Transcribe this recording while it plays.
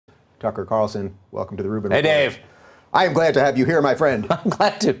Cucker Tarlson, welcome to the Rubin Hey, Report. Dave. I am glad to have you here, my friend. I'm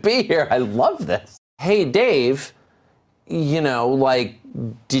glad to be here. I love this. Hey, Dave, you know, like,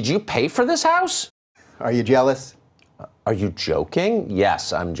 did you pay for this house? Are you jealous? Are you joking?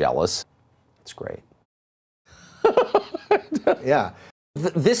 Yes, I'm jealous. It's great. Yeah.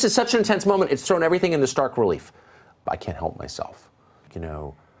 This is such an intense moment. It's thrown everything into stark relief. I can't help myself, you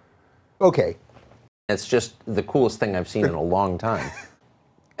know. Okay. It's just the coolest thing I've seen in a long time.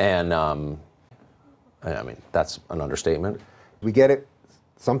 And, I mean, that's an understatement. We get it.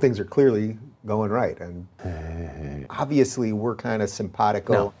 Some things are clearly going right. And obviously, we're kind of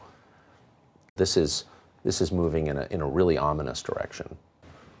simpatico. No. This is moving in a really ominous direction.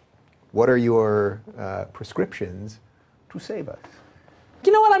 What are your prescriptions to save us?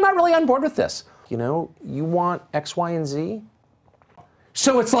 You know what? I'm not really on board with this. You know, you want X, Y, and Z?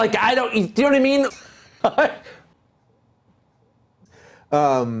 So it's like, I don't, do you know what I mean?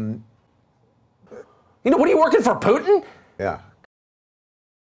 You know, what are you working for, Putin? Yeah.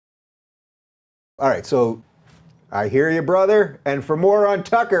 All right, so I hear you, brother. And for more on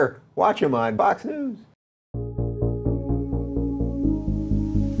Tucker, watch him on Fox News.